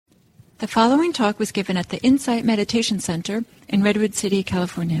The following talk was given at the Insight Meditation Center in Redwood City,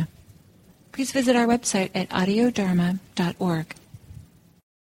 California. Please visit our website at audiodharma.org.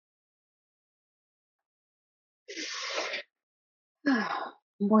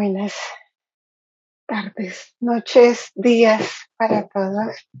 Buenas tardes, noches, días para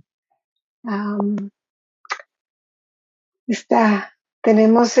todos.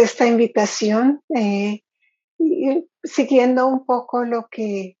 Tenemos esta invitación y siguiendo un poco lo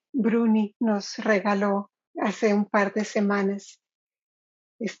que Bruni nos regaló hace un par de semanas.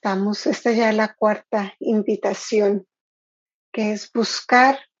 Esta ya es la cuarta invitación, que es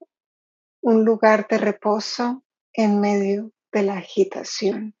buscar un lugar de reposo en medio de la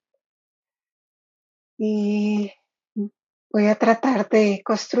agitación. Y voy a tratar de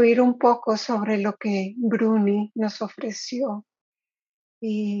construir un poco sobre lo que Bruni nos ofreció.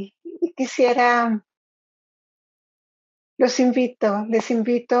 Y quisiera, les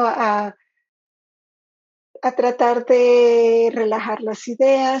invito a tratar de relajar las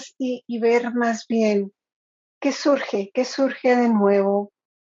ideas y ver más bien qué surge de nuevo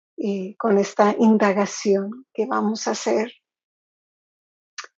con esta indagación que vamos a hacer.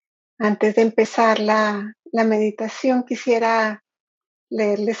 Antes de empezar la meditación, quisiera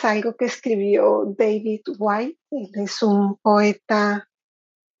leerles algo que escribió David White. Él es un poeta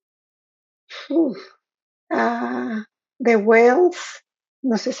de Wales,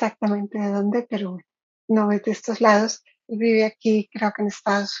 no sé exactamente de dónde, pero no es de estos lados. Él vive aquí, creo que en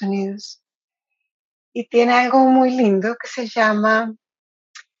Estados Unidos. Y tiene algo muy lindo que se llama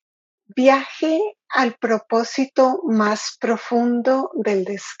Viaje al propósito más profundo del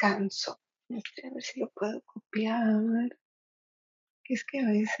descanso. A ver si lo puedo copiar. Que es que a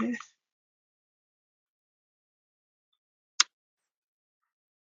veces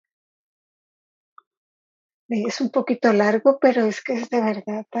es un poquito largo, pero es que es de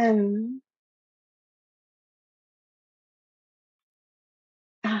verdad tan...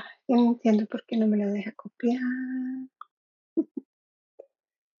 yo no entiendo por qué no me lo deja copiar.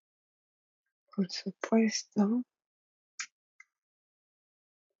 Por supuesto.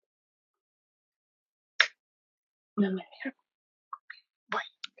 No me deja copiar.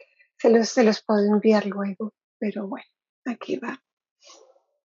 Bueno, se los puedo enviar luego, pero bueno, aquí va.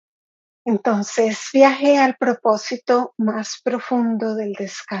 Entonces, viaje al propósito más profundo del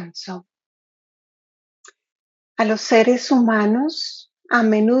descanso. A los seres humanos a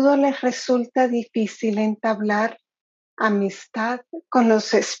menudo les resulta difícil entablar amistad con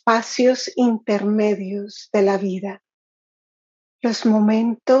los espacios intermedios de la vida, los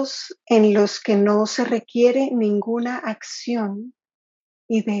momentos en los que no se requiere ninguna acción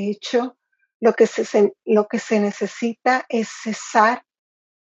y de hecho lo que se necesita es cesar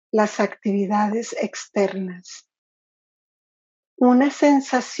las actividades externas. Una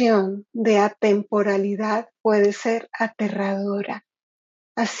sensación de atemporalidad puede ser aterradora,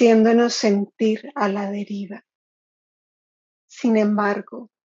 haciéndonos sentir a la deriva. Sin embargo,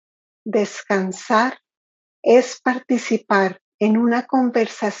 descansar es participar en una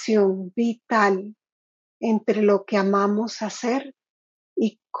conversación vital entre lo que amamos hacer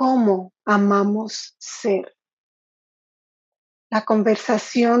y cómo amamos ser. La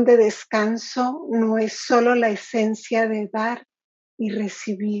conversación de descanso no es solo la esencia de dar y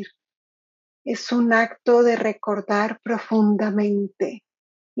recibir, es un acto de recordar profundamente,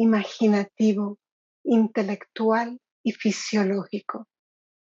 imaginativo, intelectual y fisiológico.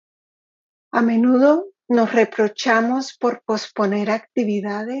 A menudo nos reprochamos por posponer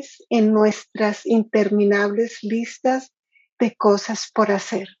actividades en nuestras interminables listas de cosas por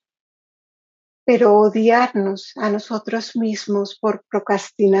hacer. Pero odiarnos a nosotros mismos por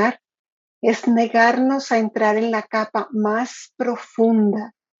procrastinar es negarnos a entrar en la capa más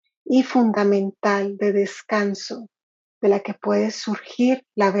profunda y fundamental de descanso de la que puede surgir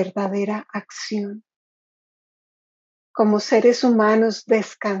la verdadera acción. Como seres humanos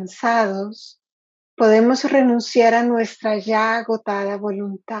descansados, podemos renunciar a nuestra ya agotada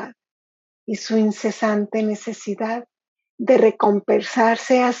voluntad y su incesante necesidad de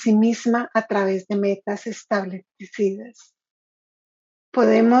recompensarse a sí misma a través de metas establecidas.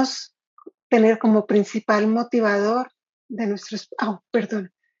 Podemos tener como principal motivador de nuestros,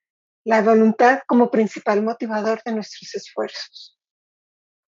 la voluntad como principal motivador de nuestros esfuerzos.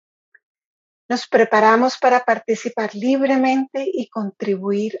 Nos preparamos para participar libremente y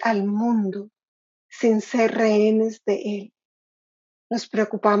contribuir al mundo sin ser rehenes de él. Nos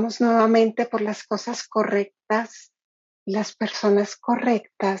preocupamos nuevamente por las cosas correctas y las personas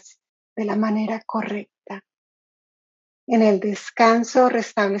correctas de la manera correcta. En el descanso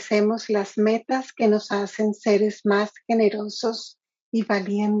restablecemos las metas que nos hacen seres más generosos y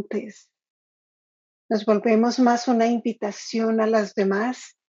valientes, Nos volvemos más una invitación a las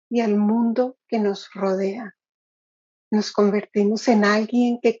demás y al mundo que nos rodea. Nos convertimos en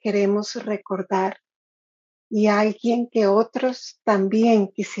alguien que queremos recordar y alguien que otros también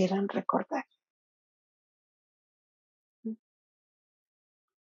quisieran recordar.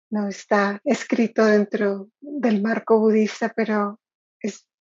 No está escrito dentro del marco budista, pero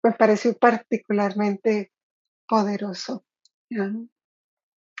me pareció particularmente poderoso. ¿No?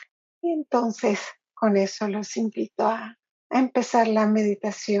 Y entonces, con eso los invito a empezar la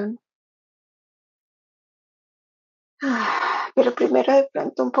meditación. Pero primero de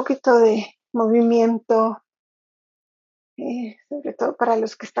pronto un poquito de movimiento, sobre todo para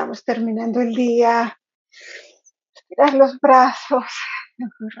los que estamos terminando el día, estirar los brazos,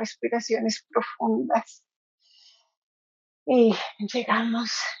 respiraciones profundas. Y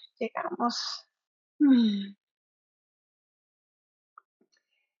llegamos mm,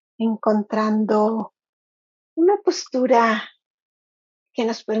 encontrando una postura que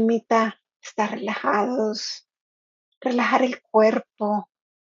nos permita estar relajados, relajar el cuerpo,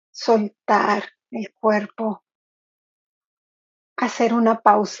 soltar el cuerpo, hacer una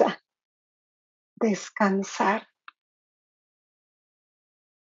pausa, descansar.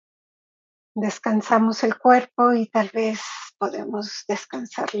 Descansamos el cuerpo y tal vez podemos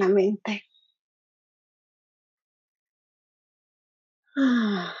descansar la mente.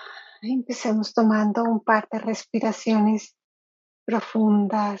 Empecemos tomando un par de respiraciones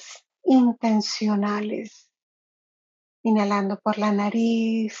profundas, intencionales, inhalando por la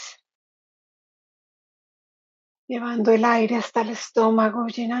nariz, llevando el aire hasta el estómago,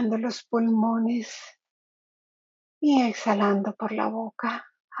 llenando los pulmones y exhalando por la boca.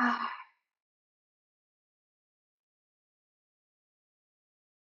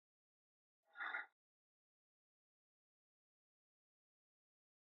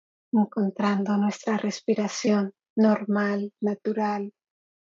 Encontrando nuestra respiración normal, natural,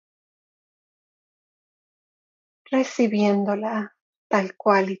 recibiéndola tal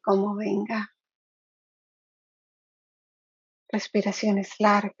cual y como venga. Respiraciones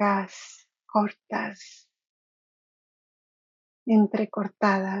largas, cortas,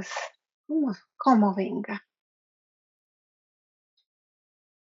 entrecortadas, como venga.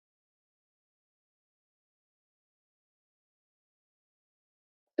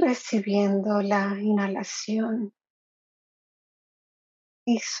 Recibiendo la inhalación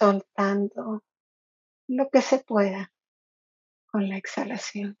y soltando lo que se pueda con la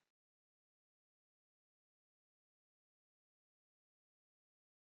exhalación.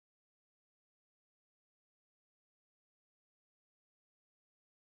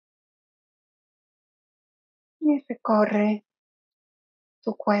 Y recorre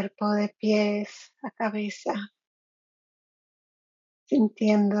tu cuerpo de pies a cabeza,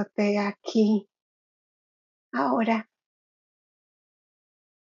 sintiéndote aquí, ahora.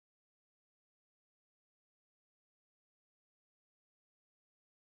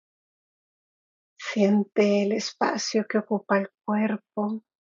 Siente el espacio que ocupa el cuerpo,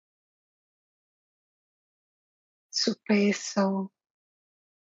 su peso,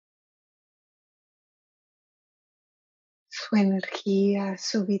 su energía,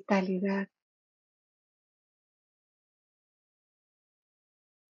 su vitalidad.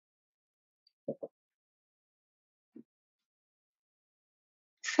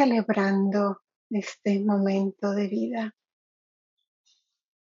 Celebrando este momento de vida.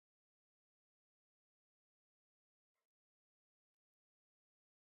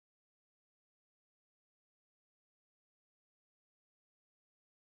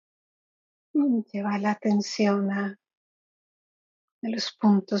 Lleva la atención a los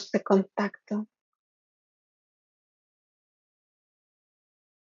puntos de contacto,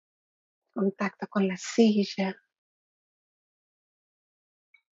 contacto con la silla,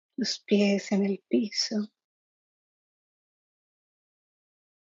 los pies en el piso.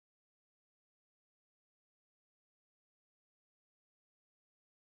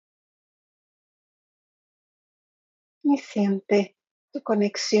 Y siente tu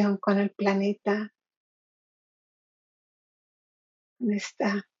conexión con el planeta, con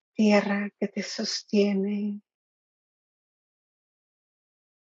esta tierra que te sostiene,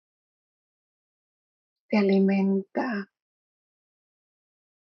 te alimenta.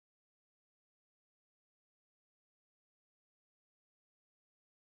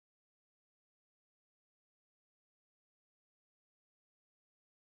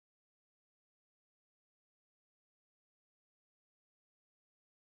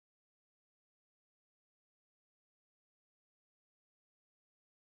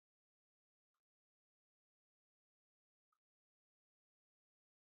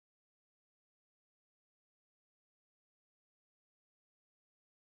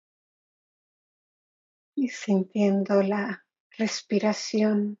 y sintiendo la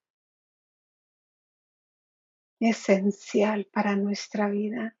respiración esencial para nuestra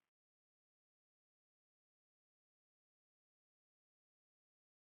vida.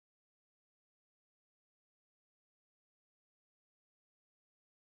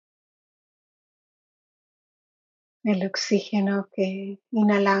 El oxígeno que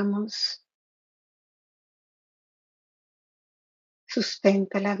inhalamos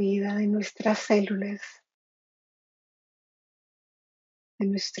sustenta la vida de nuestras células, de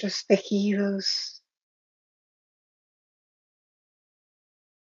nuestros tejidos,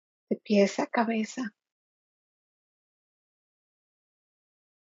 de pies a cabeza.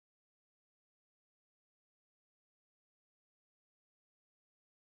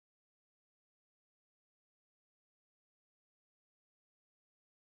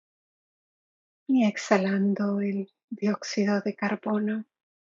 Y exhalando el dióxido de carbono,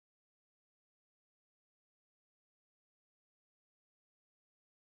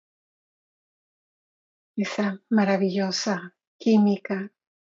 esa maravillosa química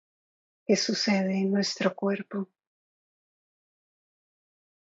que sucede en nuestro cuerpo.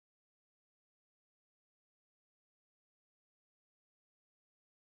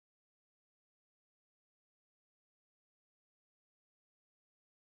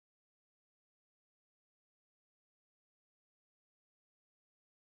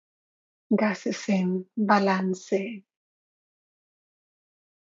 Gases en balance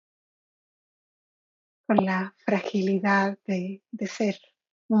con la fragilidad de ser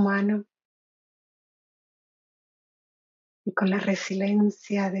humano y con la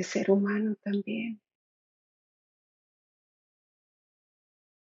resiliencia de ser humano también.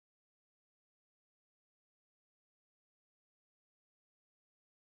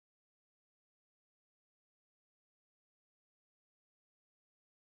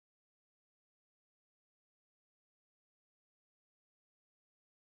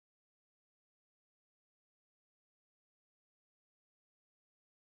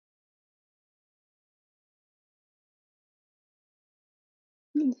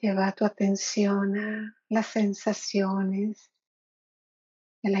 Lleva tu atención a las sensaciones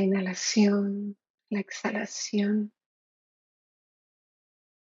de la inhalación, la exhalación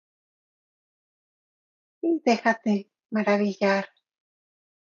y déjate maravillar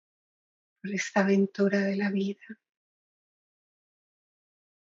por esta aventura de la vida,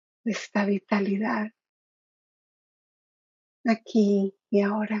 de esta vitalidad aquí y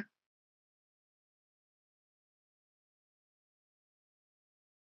ahora.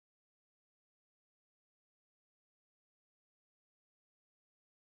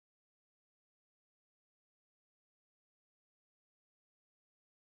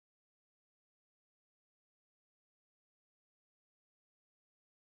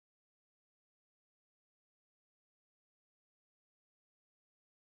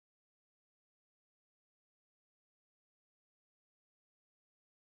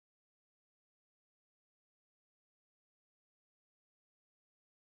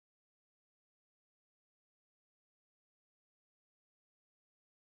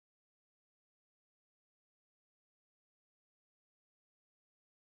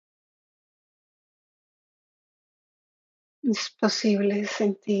 Es posible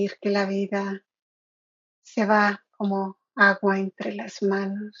sentir que la vida se va como agua entre las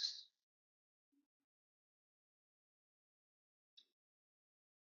manos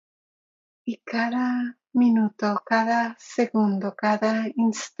y cada minuto, cada segundo, cada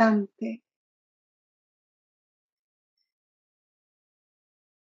instante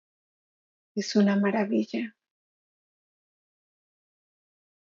es una maravilla,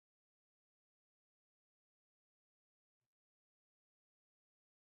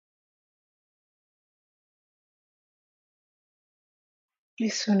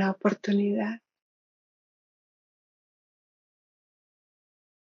 es una oportunidad.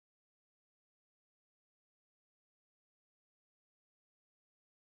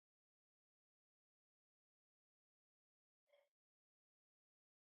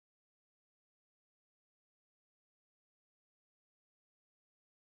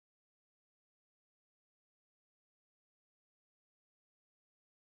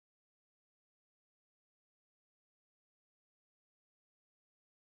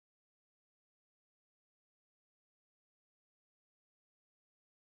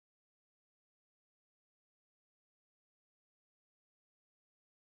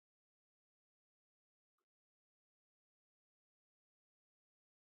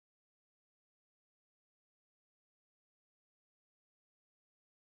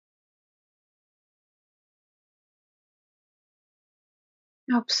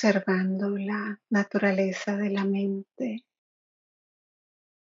 observando la naturaleza de la mente,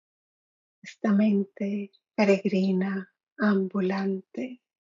 esta mente peregrina, ambulante,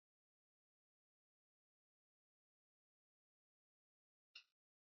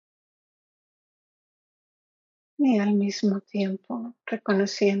 y al mismo tiempo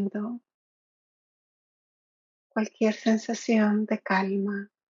reconociendo cualquier sensación de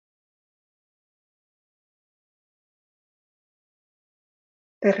calma,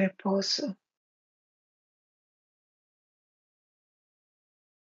 de reposo,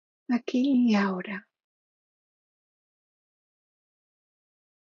 aquí y ahora.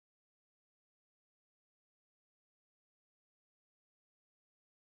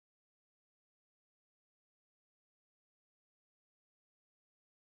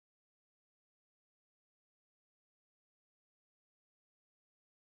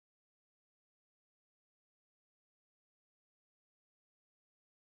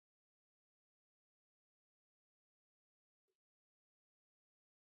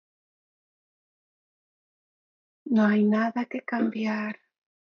 No hay nada que cambiar.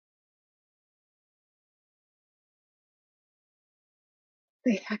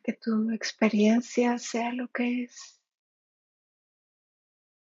 Deja que tu experiencia sea lo que es,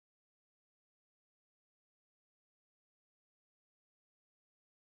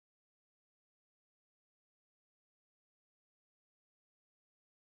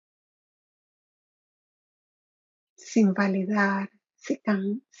 sin validar,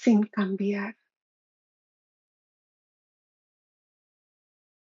 sin cambiar.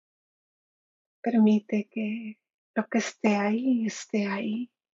 Permite que lo que esté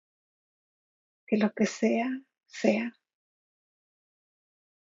ahí, que lo que sea, sea.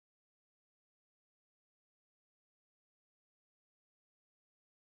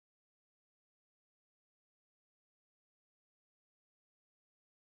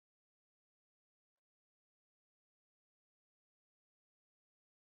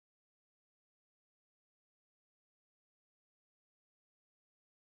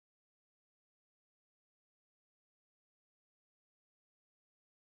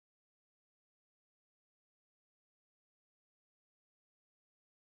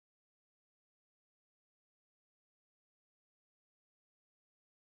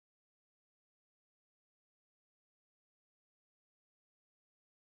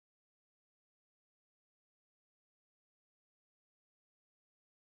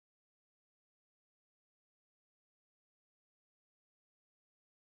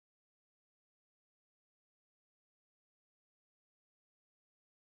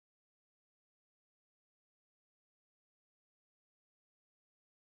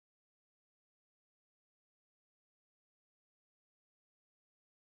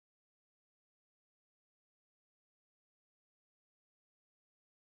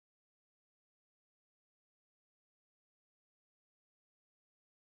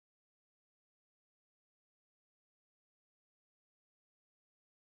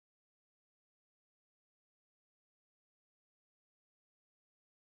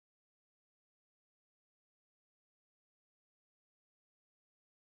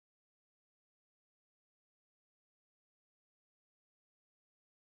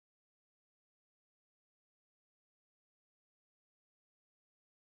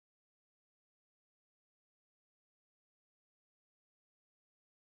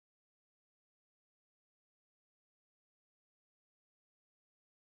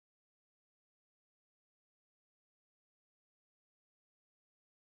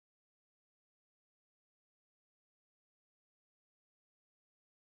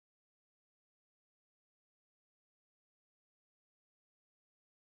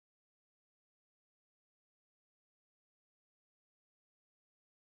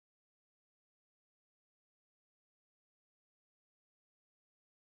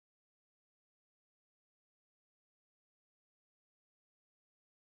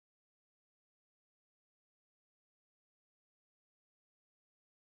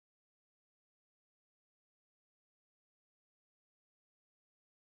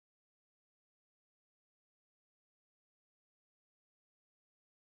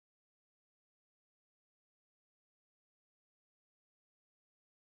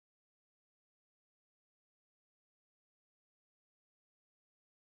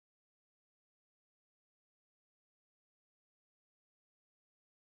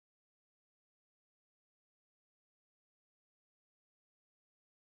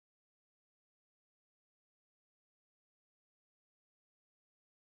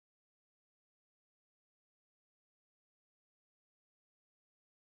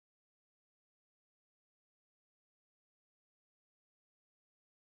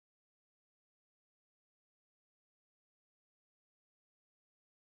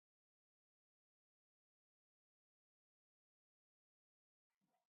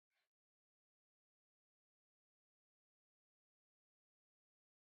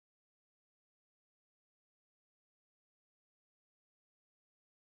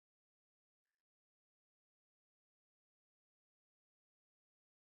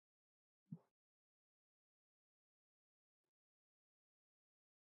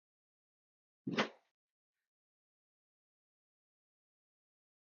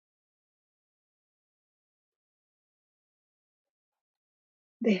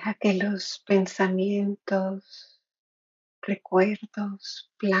 Deja que los pensamientos,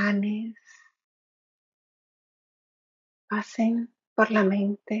 recuerdos, planes pasen por la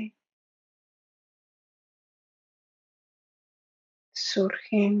mente,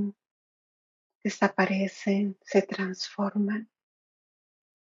 surgen, desaparecen, se transforman.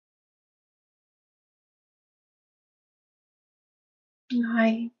 No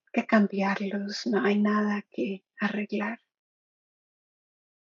hay que cambiarlos, no hay nada que arreglar.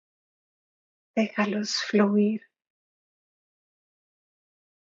 Déjalos fluir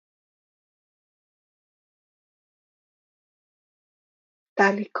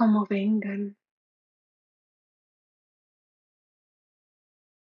tal y como vengan.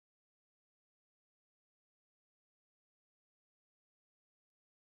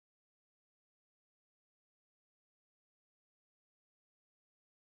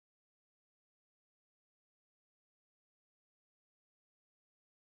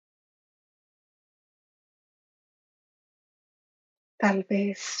 Tal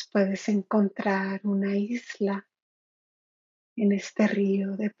vez puedes encontrar una isla en este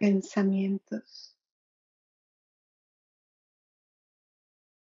río de pensamientos,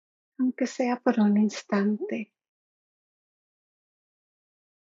 aunque sea por un instante,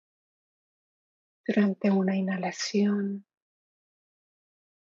 durante una inhalación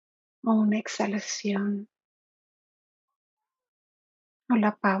o una exhalación o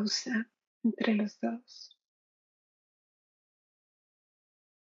la pausa entre los dos.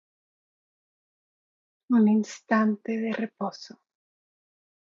 Un instante de reposo.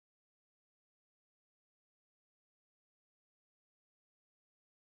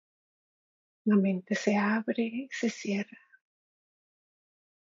 La mente se abre y se cierra.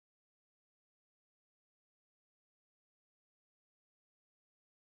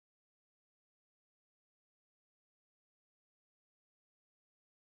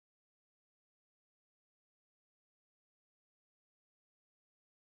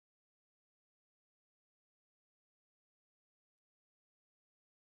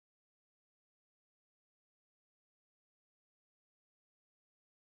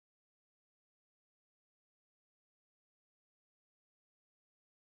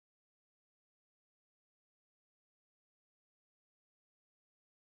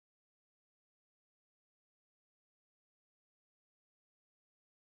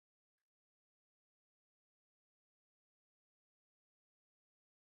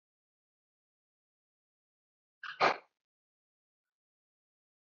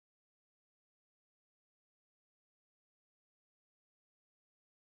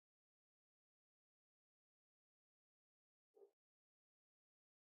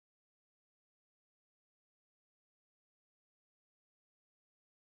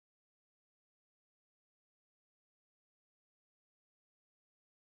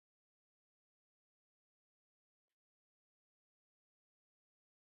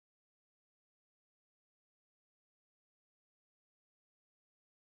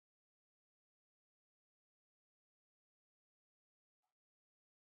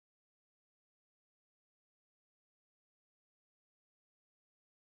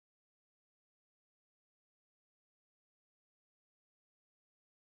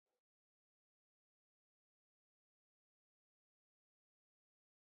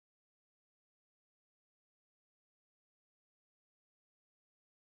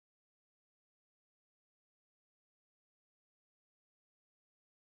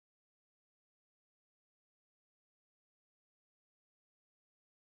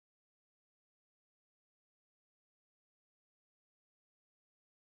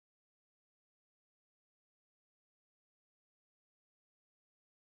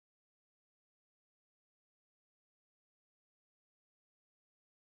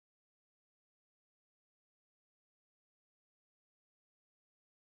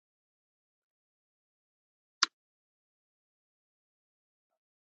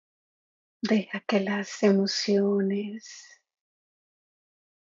 Deja que las emociones,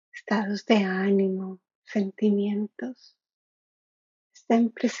 estados de ánimo, sentimientos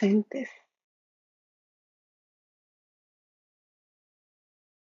estén presentes.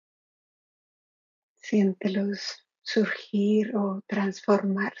 Siéntelos surgir o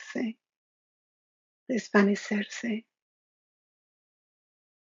transformarse, desvanecerse.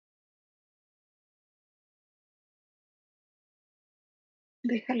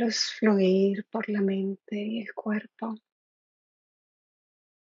 Déjalos fluir por la mente y el cuerpo.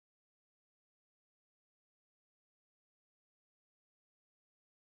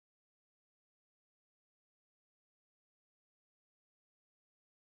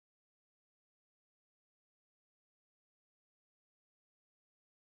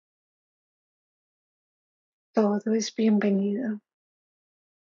 Todo es bienvenido,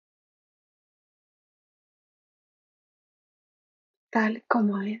 tal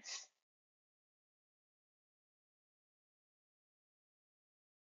como es.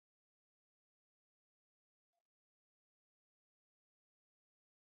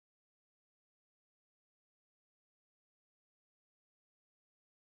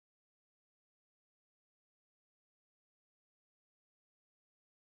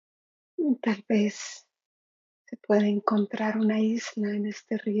 Tal vez se puede encontrar una isla en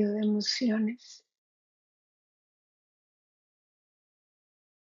este río de emociones,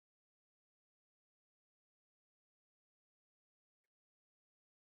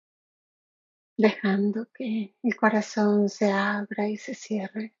 dejando que el corazón se abra y se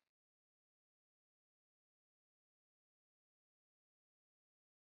cierre.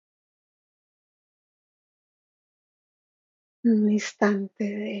 Un instante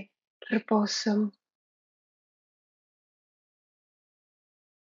de reposo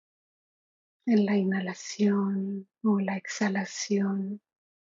en la inhalación o la exhalación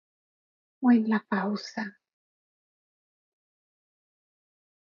o en la pausa,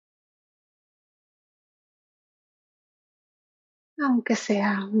 aunque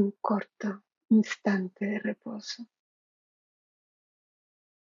sea un corto instante de reposo.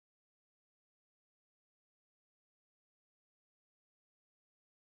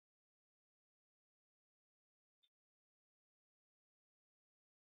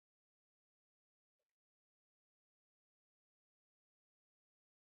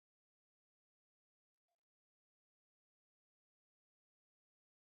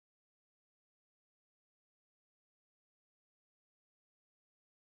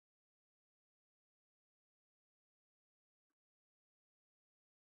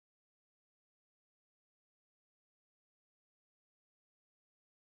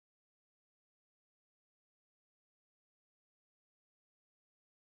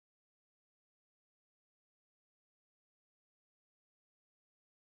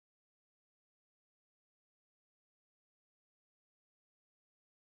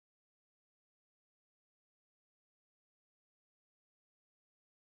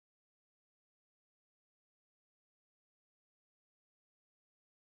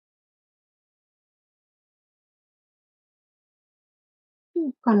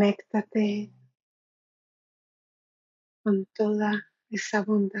 Conéctate con toda esa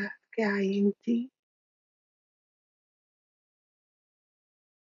bondad que hay en ti.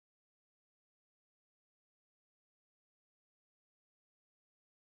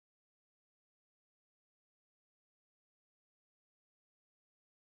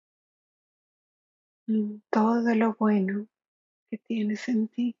 Todo lo bueno que tienes en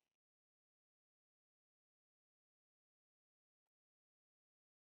ti,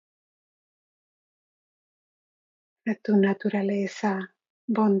 de tu naturaleza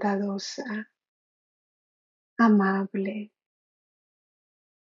bondadosa, amable.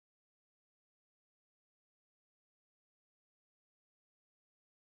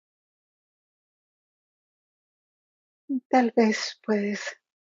 Tal vez puedes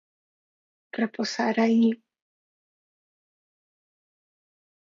reposar ahí,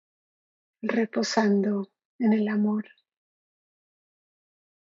 reposando en el amor.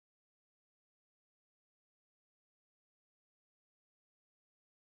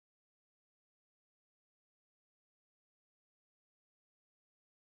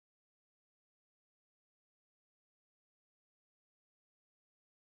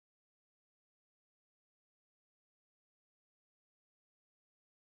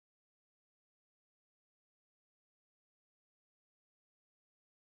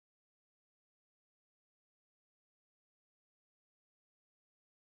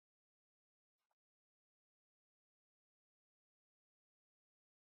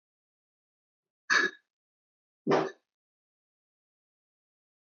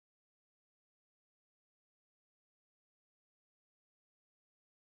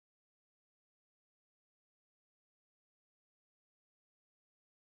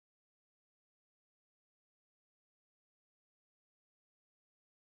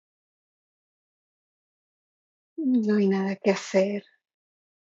 No hay nada que hacer,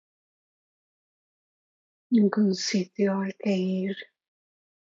 ningún sitio al que ir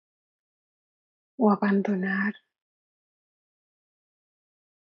o abandonar,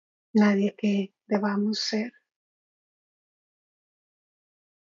 nadie que debamos ser.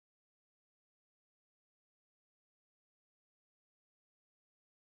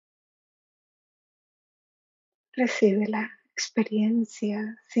 Recibe la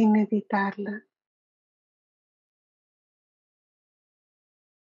experiencia sin editarla.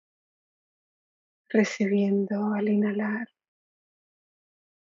 recibiendo al inhalar,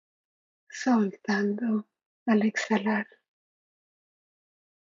 soltando al exhalar.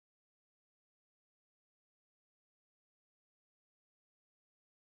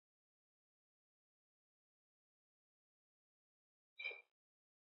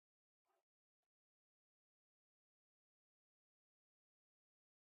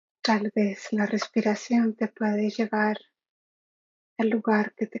 Tal vez la respiración te puede llevar al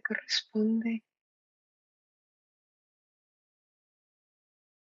lugar que te corresponde.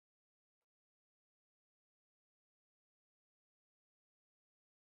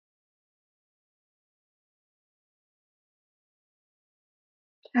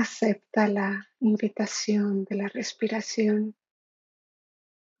 Acepta la invitación de la respiración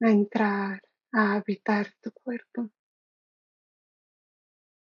a entrar, a habitar tu cuerpo.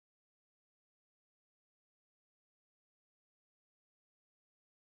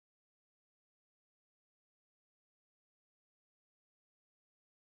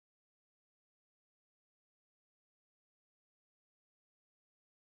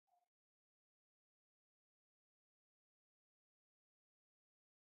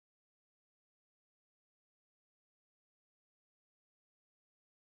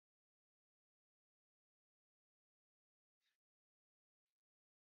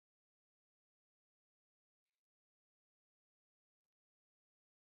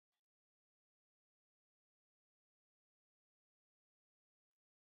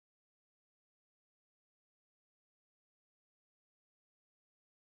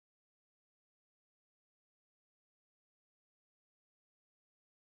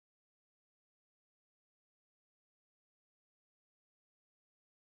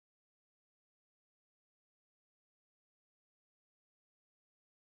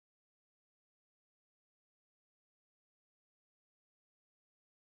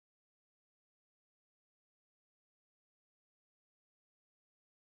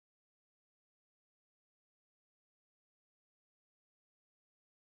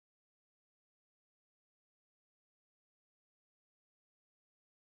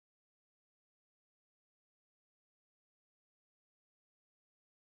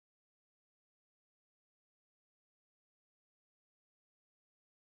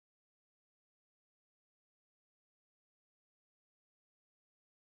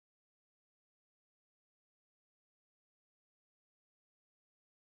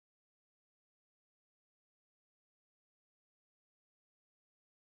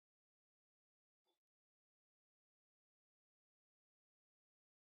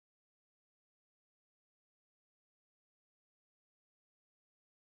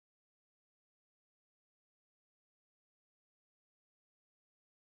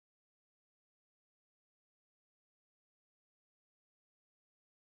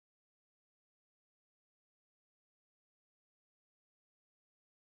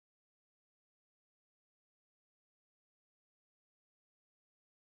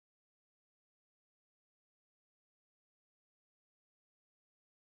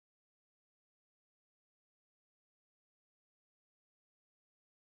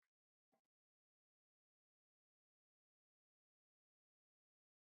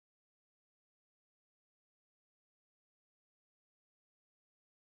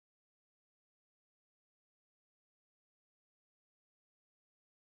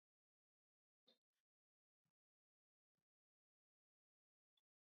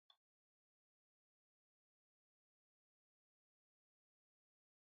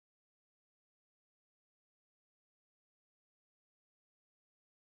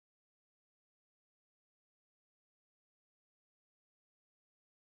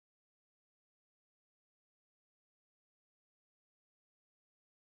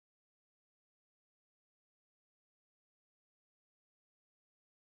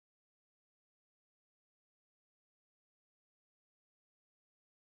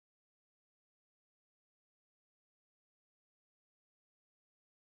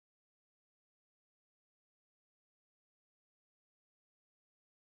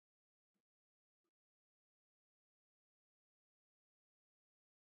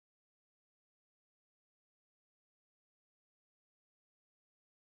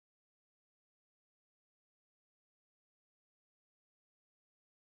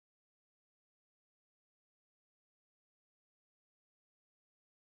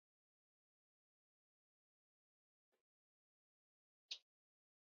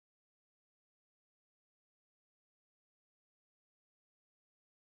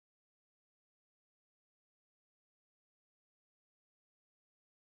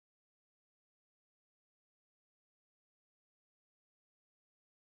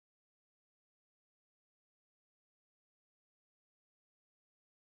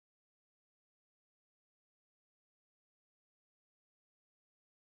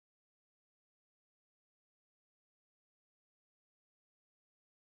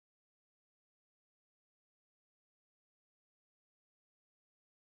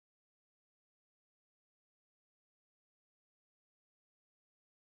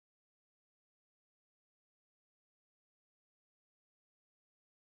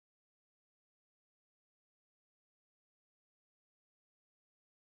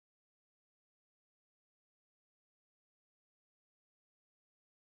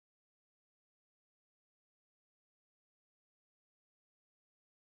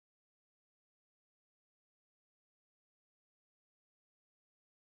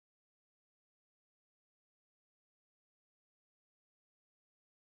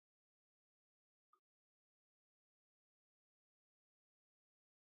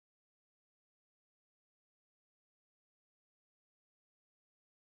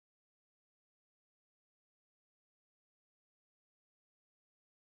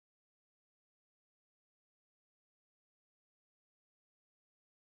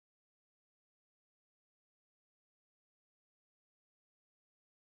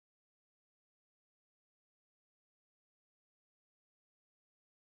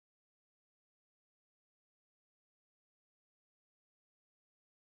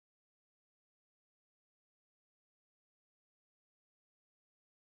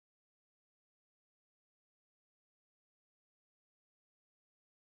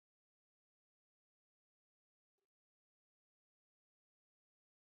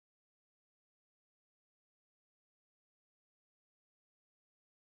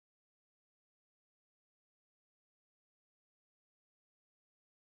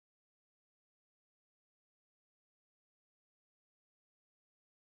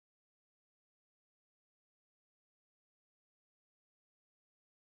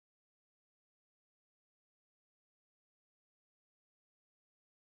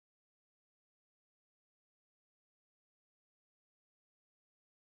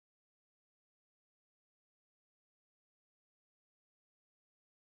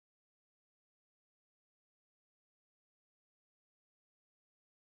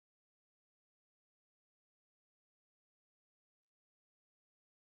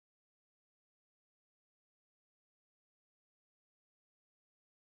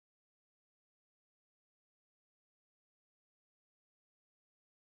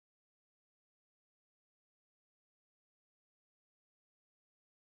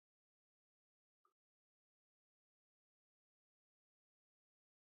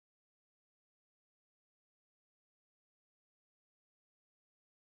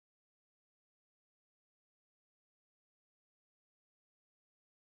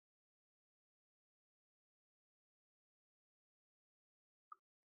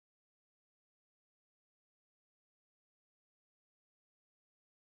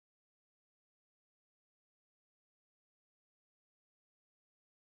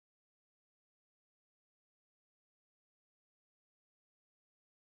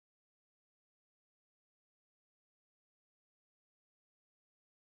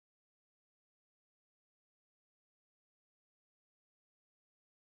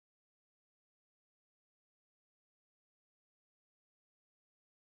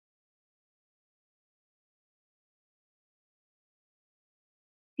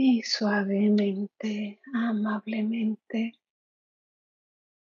 Y suavemente, amablemente,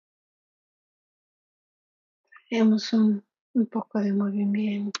 hacemos un poco de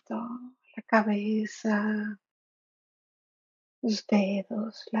movimiento, la cabeza, los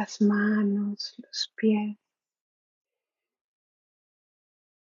dedos, las manos, los pies,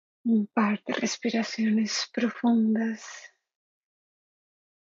 un par de respiraciones profundas.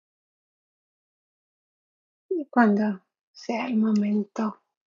 Y cuando sea el momento,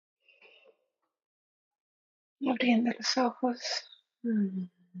 abriendo los ojos. mm,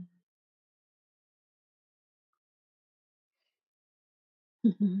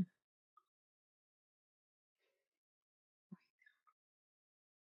 ujú.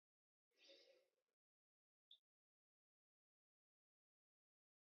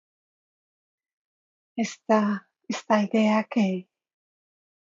 Esta idea que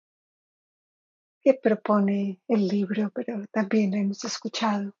propone el libro, pero también la hemos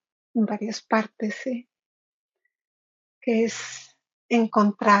escuchado en varias partes, ¿sí? Que es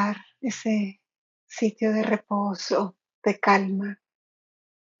encontrar ese sitio de reposo, de calma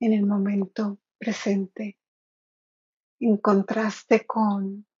en el momento presente, en contraste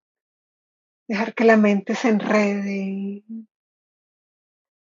con dejar que la mente se enrede,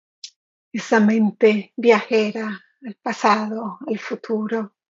 esa mente viajera al pasado, al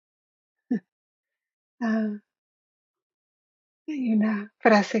futuro. Ah, hay una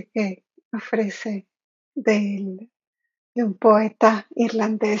frase que ofrece del de un poeta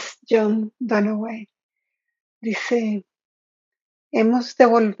irlandés, John Donoway. Dice, hemos de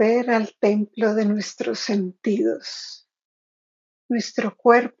volver al templo de nuestros sentidos. Nuestro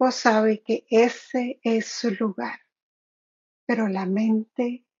cuerpo sabe que ese es su lugar, pero la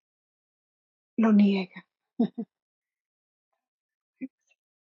mente lo niega.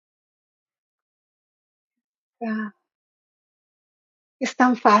 Ah, es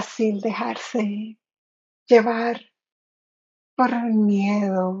tan fácil dejarse llevar por el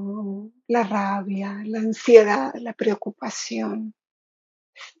miedo, la rabia, la ansiedad, la preocupación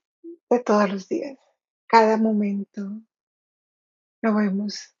de todos los días. Cada momento lo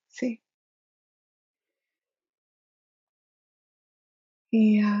vemos, sí.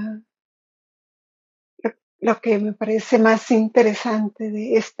 Y lo que me parece más interesante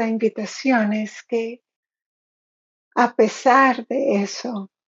de esta invitación es que a pesar de eso,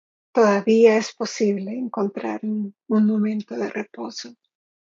 todavía es posible encontrar un momento de reposo,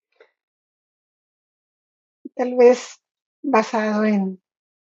 tal vez basado en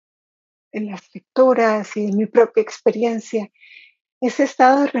las lecturas y en mi propia experiencia. Ese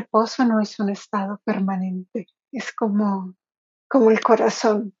estado de reposo no es un estado permanente, es como el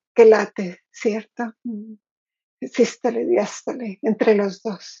corazón que late, ¿cierto? Sístole, diástole, entre los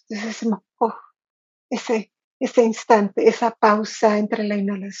dos. Entonces, ese, ese instante, esa pausa entre la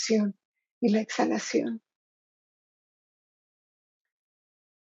inhalación y la exhalación.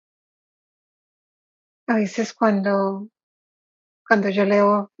 A veces cuando yo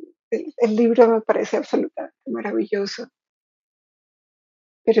leo el libro me parece absolutamente maravilloso,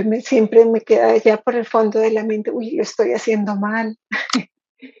 pero siempre me queda ya por el fondo de la mente, uy, lo estoy haciendo mal,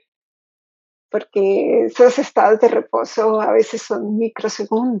 porque esos estados de reposo a veces son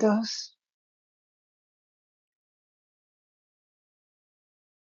microsegundos.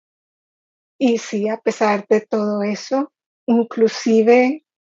 Y sí, a pesar de todo eso, inclusive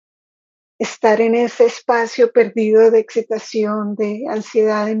estar en ese espacio perdido de excitación, de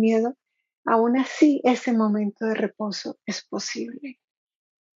ansiedad, de miedo, aún así ese momento de reposo es posible.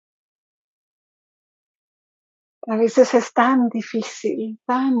 A veces es tan difícil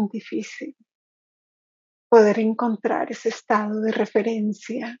poder encontrar ese estado de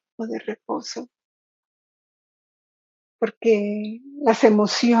referencia o de reposo, porque las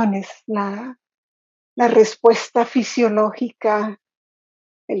emociones, la respuesta fisiológica,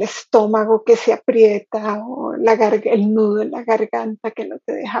 el estómago que se aprieta o el nudo en la garganta que no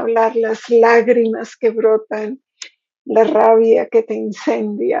te deja hablar, las lágrimas que brotan, la rabia que te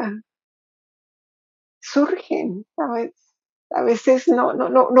incendia, surgen, ¿sabes? A veces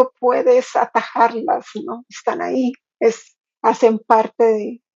no puedes atajarlas, ¿no? Están ahí, hacen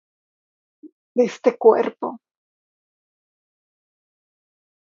parte de este cuerpo.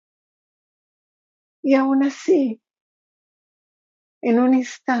 Y aún así, en un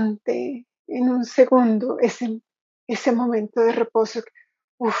instante, en un segundo, ese momento de reposo,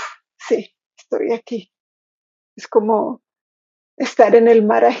 uff, sí, estoy aquí. Es como estar en el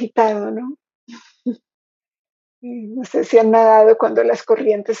mar agitado, ¿no? No sé si han nadado cuando las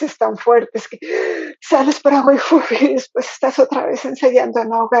corrientes están fuertes, que sales por agua y después estás otra vez ensayando a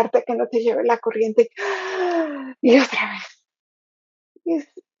no ahogarte, que no te lleve la corriente y otra vez.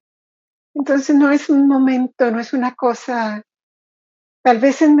 Entonces no es un momento, no es una cosa, tal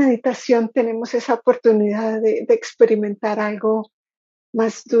vez en meditación tenemos esa oportunidad de experimentar algo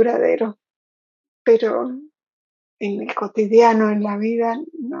más duradero, pero en el cotidiano, en la vida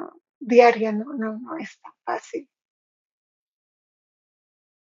no, diaria, no es tan fácil.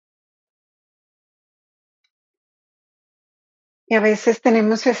 Y a veces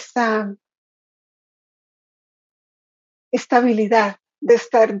tenemos esta habilidad de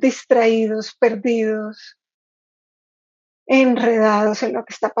estar distraídos, perdidos, enredados en lo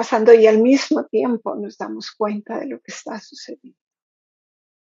que está pasando y al mismo tiempo nos damos cuenta de lo que está sucediendo.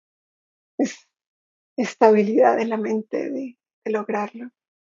 Es estabilidad de la mente de lograrlo.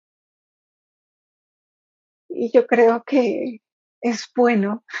 Y yo creo que es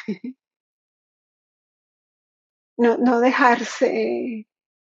bueno no dejarse,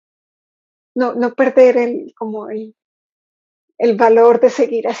 no perder como el valor de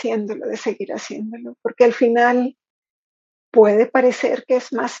seguir haciéndolo, porque al final puede parecer que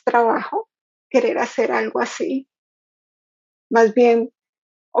es más trabajo querer hacer algo así, más bien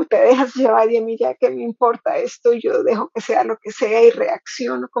o te dejas llevar y a mí ya que me importa esto, yo dejo que sea lo que sea y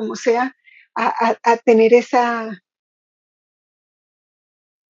reacciono como sea, a tener esa,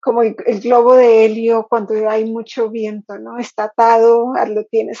 como el globo de helio cuando hay mucho viento, ¿no? Está atado, lo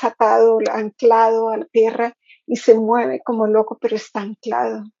tienes atado, anclado a la tierra y se mueve como loco, pero está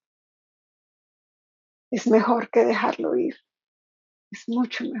anclado. Es mejor que dejarlo ir, es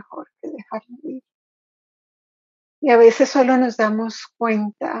mucho mejor que dejarlo ir. Y a veces solo nos damos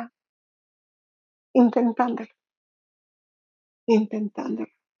cuenta intentándolo,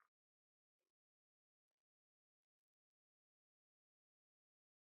 intentándolo.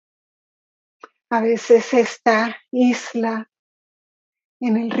 A veces esta isla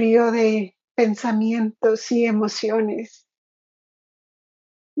en el río de pensamientos y emociones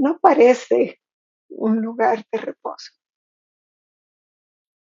no parece un lugar de reposo.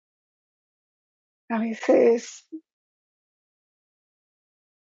 A veces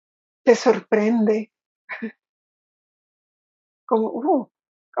te sorprende como,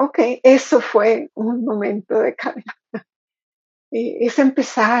 ok, eso fue un momento de calma. Y es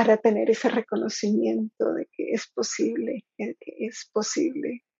empezar a tener ese reconocimiento de que es posible, que es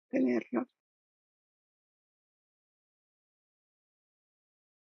posible tenerlo.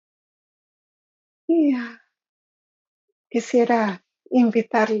 Y quisiera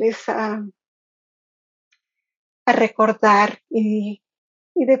invitarles a recordar y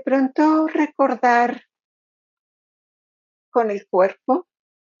de pronto recordar con el cuerpo,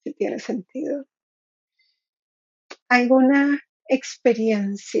 si tiene sentido, alguna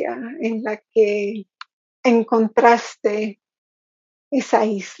experiencia en la que encontraste esa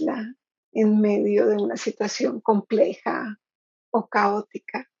isla en medio de una situación compleja o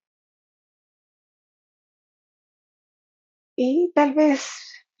caótica. Y tal vez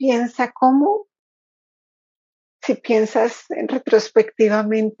piensa cómo, si piensas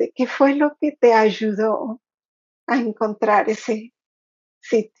retrospectivamente, qué fue lo que te ayudó a encontrar ese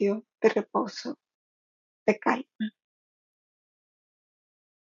sitio de reposo, de calma.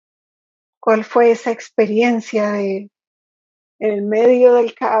 ¿Cuál fue esa experiencia de en el medio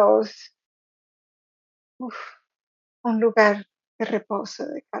del caos? Uf, un lugar de reposo,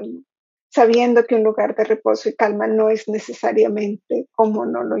 de calma, sabiendo que un lugar de reposo y calma no es necesariamente como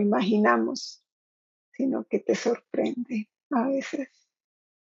no lo imaginamos, sino que te sorprende a veces.